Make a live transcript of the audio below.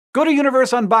Go to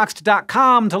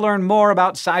universeunboxed.com to learn more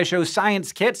about SciShow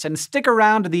science kits and stick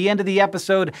around to the end of the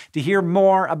episode to hear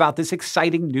more about this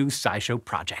exciting new SciShow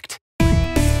project.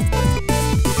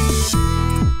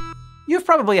 You've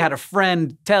probably had a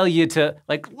friend tell you to,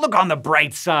 look on the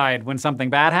bright side when something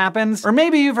bad happens. Or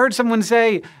maybe you've heard someone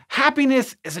say,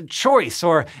 happiness is a choice,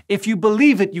 or if you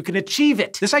believe it, you can achieve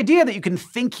it. This idea that you can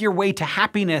think your way to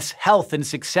happiness, health, and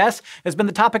success has been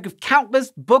the topic of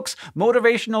countless books,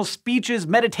 motivational speeches,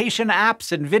 meditation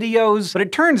apps, and videos. But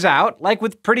it turns out, like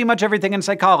with pretty much everything in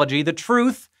psychology, the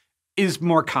truth is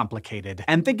more complicated.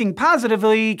 And thinking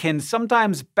positively can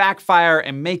sometimes backfire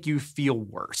and make you feel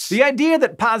worse. The idea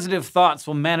that positive thoughts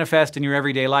will manifest in your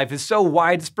everyday life is so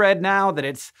widespread now that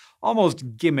it's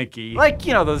almost gimmicky. Like,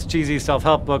 those cheesy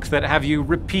self-help books that have you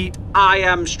repeat, I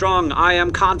am strong, I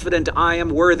am confident, I am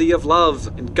worthy of love,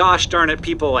 and gosh darn it,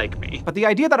 people like me. But the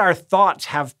idea that our thoughts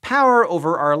have power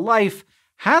over our life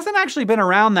hasn't actually been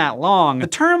around that long. The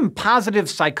term positive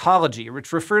psychology,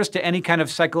 which refers to any kind of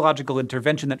psychological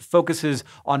intervention that focuses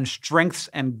on strengths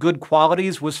and good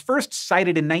qualities, was first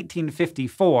cited in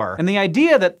 1954. And the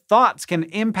idea that thoughts can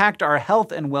impact our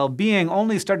health and well-being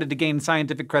only started to gain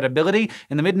scientific credibility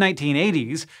in the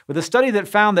mid-1980s, with a study that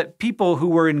found that people who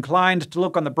were inclined to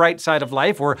look on the bright side of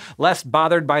life were less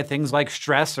bothered by things like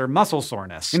stress or muscle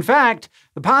soreness. In fact,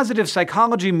 the positive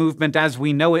psychology movement as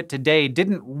we know it today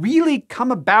didn't really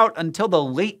come about until the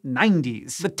late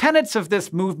 90s. The tenets of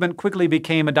this movement quickly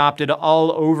became adopted all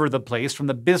over the place, from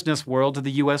the business world to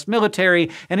the US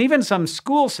military, and even some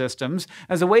school systems,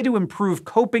 as a way to improve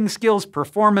coping skills,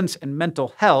 performance, and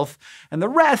mental health, and the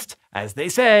rest, as they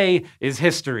say, is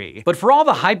history. But for all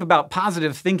the hype about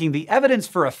positive thinking, the evidence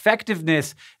for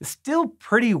effectiveness is still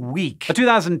pretty weak. A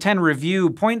 2010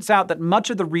 review points out that much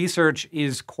of the research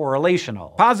is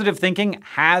correlational. Positive thinking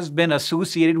has been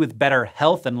associated with better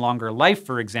health and longer life,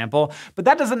 for example, but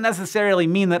that doesn't necessarily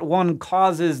mean that one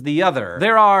causes the other.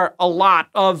 There are a lot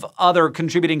of other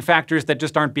contributing factors that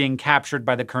just aren't being captured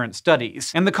by the current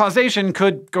studies. And the causation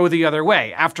could go the other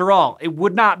way. After all, it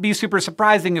would not be super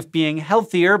surprising if being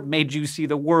healthier made you see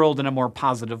the world in a more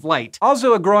positive light.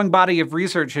 Also, a growing body of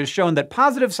research has shown that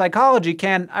positive psychology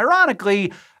can,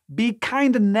 ironically, be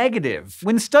kinda negative.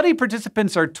 When study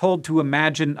participants are told to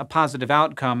imagine a positive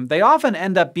outcome, they often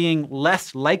end up being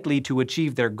less likely to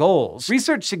achieve their goals.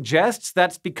 Research suggests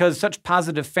that's because such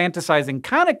positive fantasizing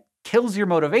kinda kills your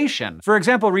motivation. For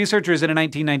example, researchers in a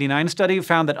 1999 study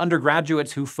found that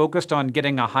undergraduates who focused on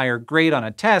getting a higher grade on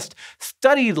a test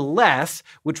studied less,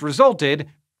 which resulted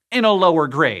in a lower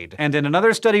grade. And in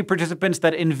another study, participants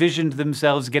that envisioned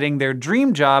themselves getting their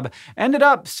dream job ended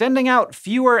up sending out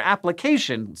fewer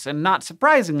applications, and not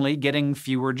surprisingly, getting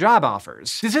fewer job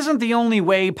offers. This isn't the only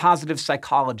way positive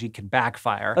psychology can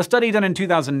backfire. A study done in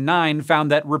 2009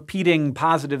 found that repeating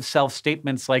positive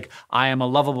self-statements like, I am a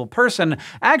lovable person,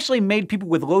 actually made people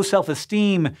with low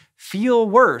self-esteem feel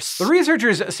worse. The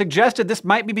researchers suggested this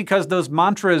might be because those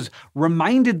mantras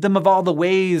reminded them of all the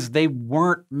ways they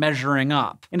weren't measuring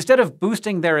up. Instead of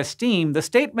boosting their esteem, the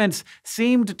statements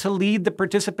seemed to lead the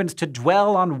participants to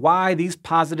dwell on why these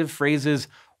positive phrases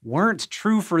weren't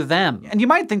true for them. And you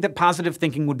might think that positive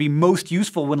thinking would be most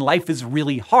useful when life is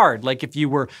really hard, like if you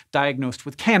were diagnosed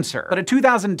with cancer. But a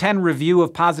 2010 review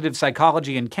of positive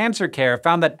psychology and cancer care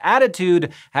found that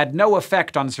attitude had no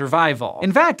effect on survival.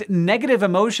 In fact, negative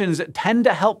emotions tend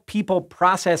to help people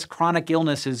process chronic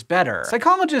illnesses better.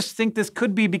 Psychologists think this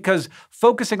could be because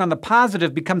focusing on the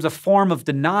positive becomes a form of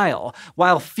denial,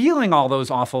 while feeling all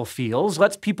those awful feels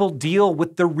lets people deal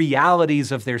with the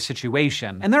realities of their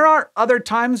situation. And there are other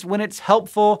times when it's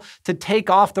helpful to take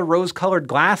off the rose-colored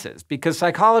glasses, because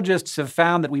psychologists have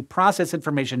found that we process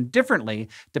information differently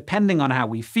depending on how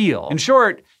we feel. In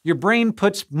short, your brain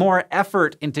puts more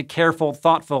effort into careful,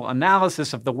 thoughtful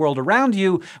analysis of the world around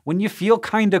you when you feel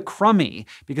kinda crummy,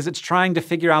 because it's trying to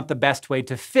figure out the best way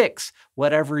to fix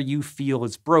whatever you feel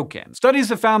is broken. Studies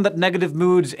have found that negative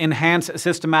moods enhance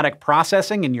systematic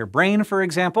processing in your brain, for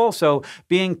example, so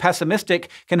being pessimistic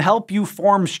can help you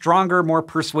form stronger, more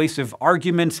persuasive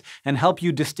arguments and help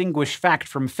you distinguish fact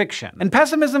from fiction. And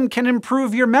pessimism can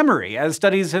improve your memory, as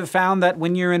studies have found that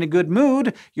when you're in a good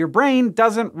mood, your brain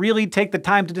doesn't really take the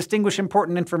time to distinguish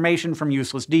important information from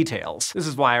useless details. This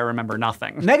is why I remember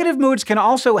nothing. Negative moods can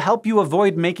also help you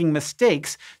avoid making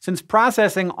mistakes, since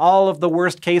processing all of the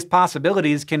worst-case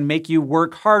possibilities can make you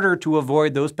work harder to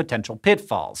avoid those potential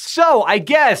pitfalls. So, I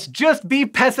guess, just be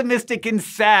pessimistic and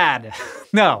sad.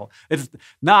 No, it's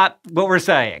not what we're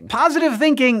saying. Positive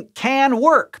thinking can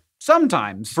work.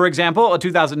 Sometimes. For example, a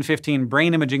 2015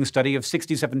 brain imaging study of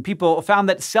 67 people found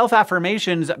that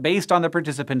self-affirmations based on the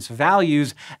participants'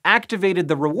 values activated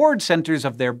the reward centers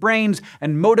of their brains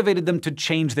and motivated them to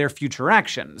change their future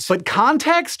actions. But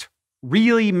context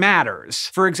really matters.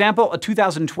 For example, a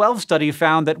 2012 study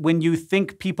found that when you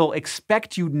think people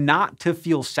expect you not to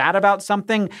feel sad about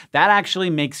something, that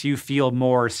actually makes you feel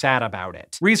more sad about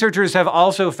it. Researchers have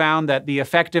also found that the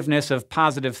effectiveness of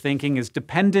positive thinking is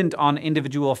dependent on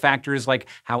individual factors like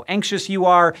how anxious you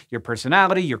are, your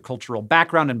personality, your cultural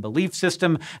background and belief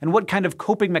system, and what kind of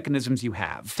coping mechanisms you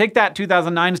have. Take that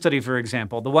 2009 study, for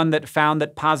example, the one that found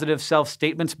that positive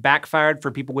self-statements backfired for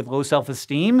people with low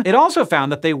self-esteem. It also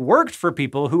found that they worked for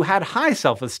people who had high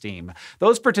self-esteem.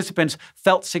 Those participants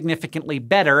felt significantly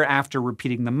better after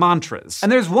repeating the mantras.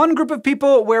 And there's one group of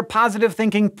people where positive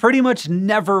thinking pretty much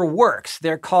never works.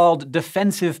 They're called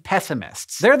defensive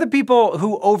pessimists. They're the people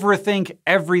who overthink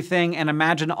everything and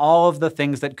imagine all of the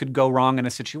things that could go wrong in a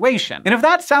situation. And if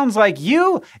that sounds like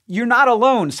you, you're not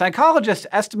alone. Psychologists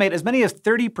estimate as many as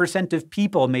 30% of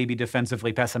people may be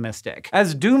defensively pessimistic.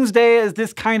 As doomsday as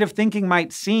this kind of thinking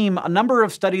might seem, a number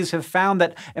of studies have found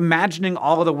that imagining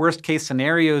all of the worst-case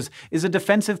scenarios is a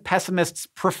defensive pessimist's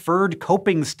preferred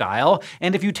coping style,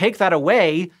 and if you take that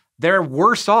away, they're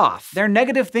worse off. Their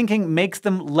negative thinking makes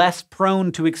them less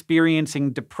prone to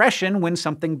experiencing depression when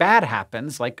something bad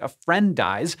happens, like a friend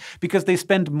dies, because they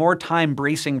spend more time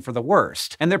bracing for the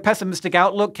worst. And their pessimistic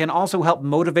outlook can also help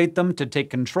motivate them to take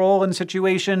control in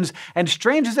situations, and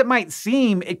strange as it might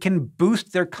seem, it can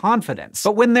boost their confidence.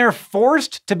 But when they're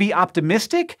forced to be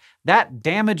optimistic, that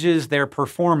damages their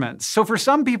performance. So for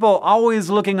some people,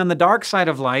 always looking on the dark side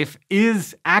of life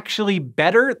is actually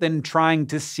better than trying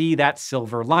to see that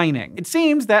silver lining. It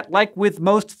seems that, like with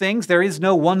most things, there is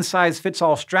no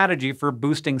one-size-fits-all strategy for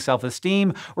boosting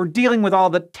self-esteem or dealing with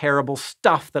all the terrible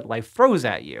stuff that life throws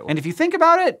at you. And if you think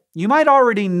about it, you might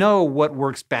already know what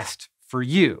works best for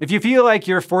you. If you feel like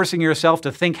you're forcing yourself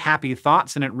to think happy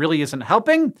thoughts and it really isn't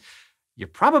helping, you're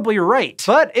probably right.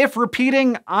 But if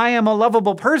repeating "I am a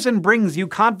lovable person" brings you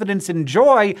confidence and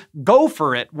joy, go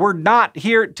for it. We're not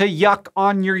here to yuck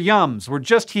on your yums. We're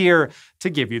just here to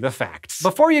give you the facts.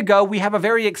 Before you go, we have a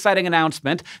very exciting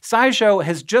announcement. SciShow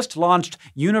has just launched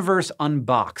Universe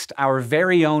Unboxed, our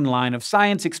very own line of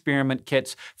science experiment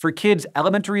kits for kids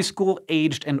elementary school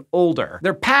aged and older.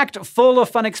 They're packed full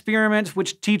of fun experiments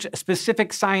which teach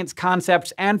specific science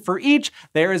concepts, and for each,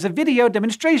 there is a video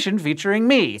demonstration featuring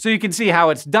me. So you can see how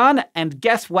it's done and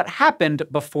guess what happened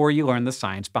before you learn the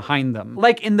science behind them.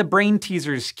 Like in the Brain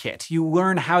Teasers kit, you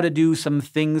learn how to do some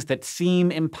things that seem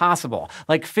impossible,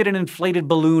 like fit an inflated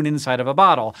balloon inside of a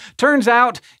bottle. Turns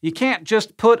out, you can't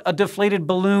just put a deflated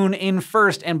balloon in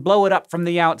first and blow it up from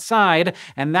the outside,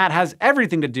 and that has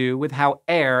everything to do with how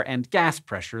air and gas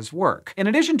pressures work. In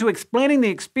addition to explaining the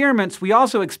experiments, we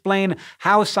also explain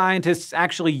how scientists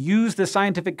actually use the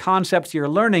scientific concepts you're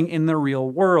learning in the real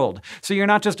world. So you're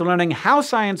not just learning how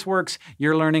science works,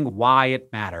 you're learning why it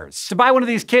matters. To buy one of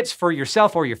these kits for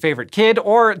yourself or your favorite kid,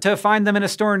 or to find them in a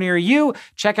store near you,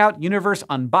 check out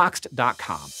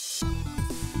universeunboxed.com.